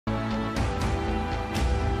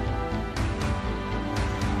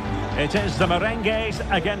It is the Merengues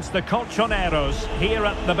against the Colchoneros here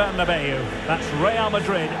at the Bernabeu. That's Real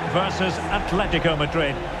Madrid versus Atletico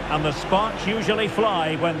Madrid. And the sparks usually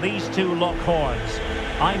fly when these two lock horns.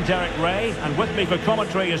 I'm Derek Ray, and with me for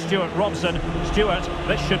commentary is Stuart Robson. Stuart,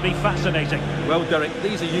 this should be fascinating. Well, Derek,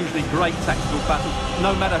 these are usually great tactical battles,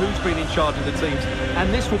 no matter who's been in charge of the teams.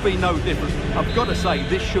 And this will be no different. I've got to say,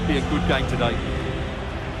 this should be a good game today.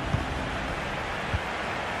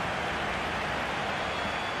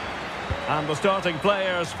 And the starting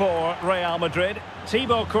players for Real Madrid.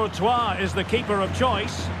 Thibaut Courtois is the keeper of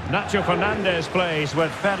choice. Nacho Fernandez plays with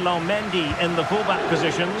Ferland Mendy in the fullback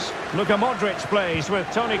positions. Luka Modric plays with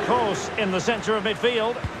Toni Kroos in the centre of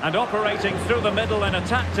midfield. And operating through the middle in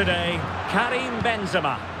attack today, Karim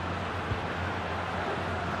Benzema.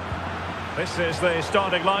 This is the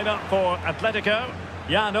starting lineup for Atletico.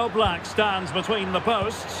 Jan Oblak stands between the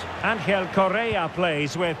posts. Angel Correa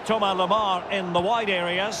plays with Thomas Lemar in the wide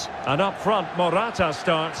areas. And up front, Morata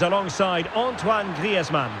starts alongside Antoine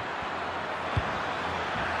Griezmann.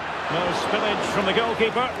 No spillage from the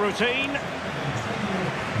goalkeeper, routine.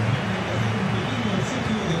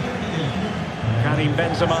 Karim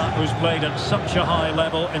Benzema, who's played at such a high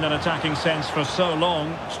level in an attacking sense for so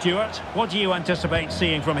long. Stuart, what do you anticipate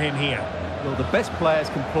seeing from him here? Well, the best players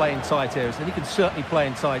can play in tight areas, and he can certainly play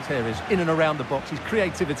in tight areas, in and around the box. His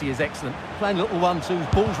creativity is excellent. Playing little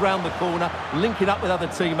 1-2s, balls round the corner, linking up with other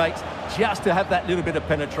teammates, just to have that little bit of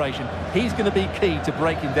penetration. He's going to be key to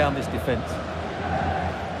breaking down this defence.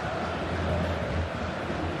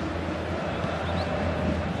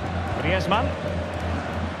 Griezmann.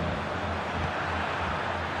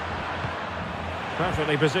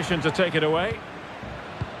 Perfectly positioned to take it away.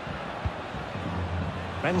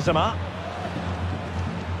 Benzema.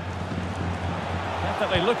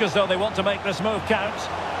 Definitely look as though they want to make this move count.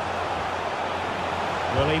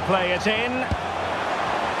 Will he play it in?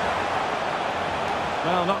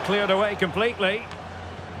 Well, not cleared away completely.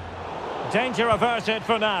 Danger averted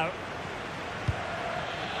for now.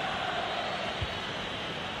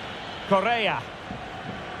 Correa.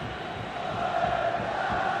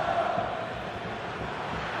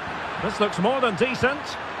 This looks more than decent.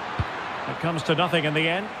 It comes to nothing in the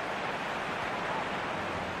end.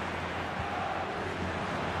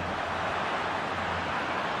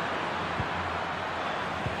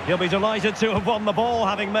 He'll be delighted to have won the ball,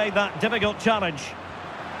 having made that difficult challenge.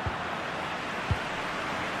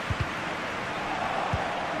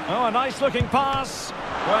 Oh, a nice-looking pass.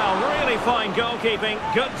 Well, really fine goalkeeping.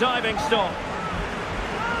 Good diving stop.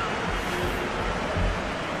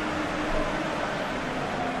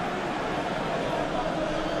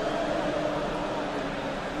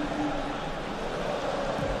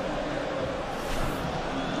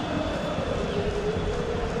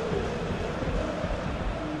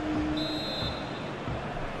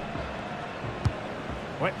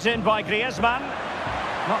 Whipped in by Griezmann.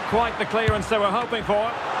 Not quite the clearance they were hoping for.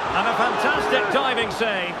 And a fantastic diving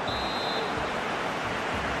save.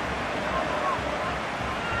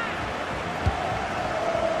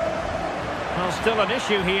 Well, still an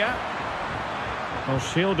issue here.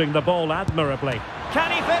 Oh, shielding the ball admirably.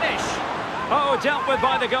 Can he finish? Oh, dealt with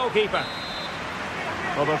by the goalkeeper.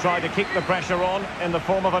 Well, they'll try to keep the pressure on in the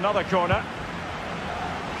form of another corner.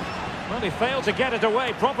 Well, he failed to get it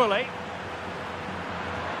away properly.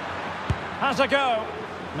 Has a go.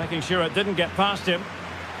 Making sure it didn't get past him.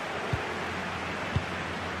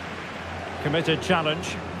 Committed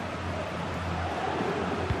challenge.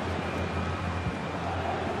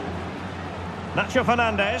 Nacho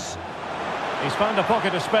Fernandez. He's found a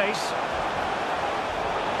pocket of space.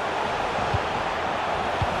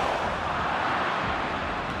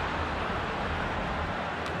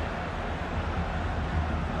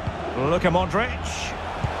 Luka Modric.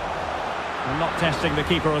 Not testing the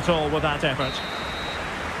keeper at all with that effort.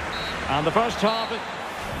 And the first half...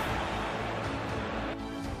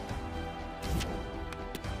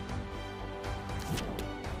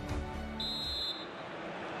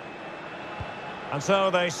 And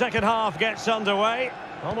so the second half gets underway.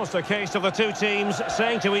 Almost a case of the two teams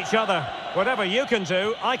saying to each other, whatever you can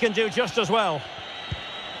do, I can do just as well.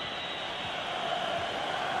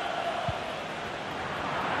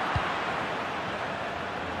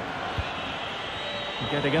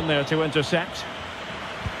 Getting in there to intercept.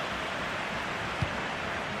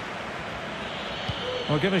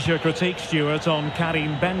 Well, give us your critique, Stuart, on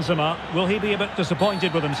Karim Benzema. Will he be a bit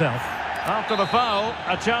disappointed with himself? After the foul,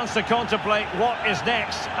 a chance to contemplate what is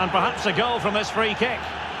next, and perhaps a goal from this free kick.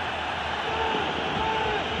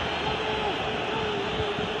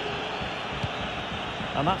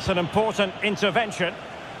 And that's an important intervention.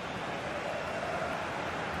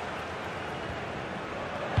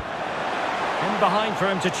 behind for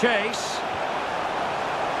him to chase.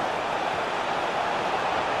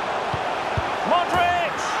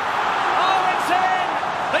 Modric! Oh, it's in!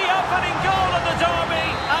 The opening goal of the derby,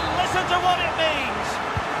 and listen to what it means.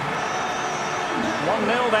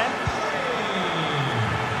 1-0 then.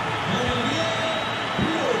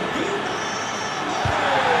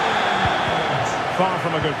 Far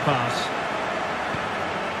from a good pass.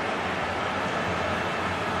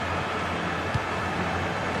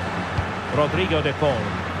 Rodrigo de Paul.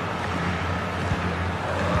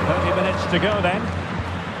 30 minutes to go then.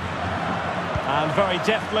 And very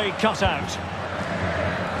deftly cut out.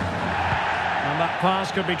 And that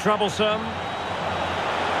pass could be troublesome.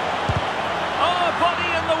 Oh, body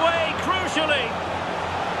in the way, crucially.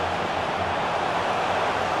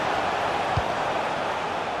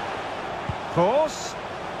 Course.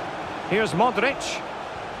 Here's Modric.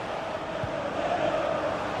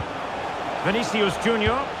 Vinicius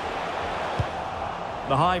Junior.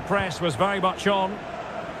 The high press was very much on.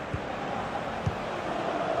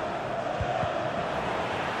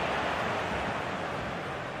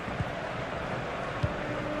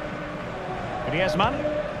 Griezmann.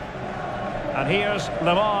 And here's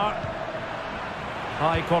Lamar.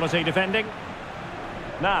 High quality defending.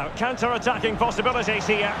 Now, counter-attacking possibilities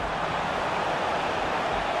here.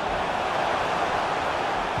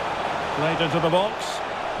 Played into the box.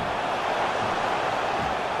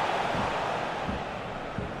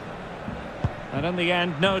 And in the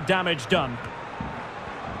end, no damage done.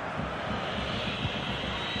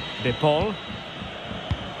 De Paul.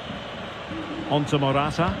 On to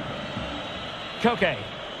Morata. Koke.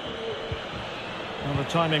 Well, the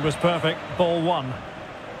timing was perfect. Ball one.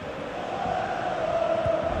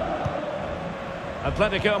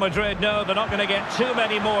 Atletico Madrid know they're not going to get too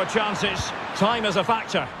many more chances. Time is a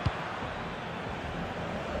factor.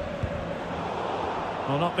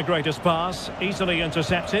 Well, not the greatest pass. Easily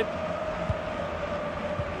intercepted.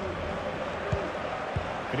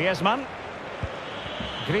 Griezmann.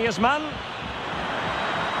 Griezmann.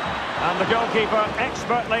 And the goalkeeper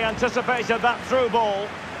expertly anticipated that through ball.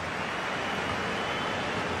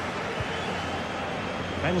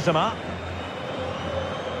 Benzema.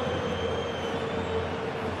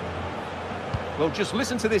 Well, just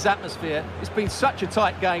listen to this atmosphere. It's been such a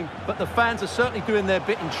tight game, but the fans are certainly doing their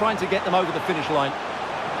bit in trying to get them over the finish line.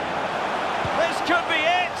 This could be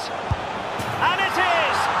it. And it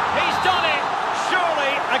is. He's done it.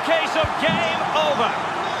 Surely a case of game over.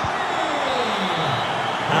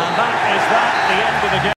 And that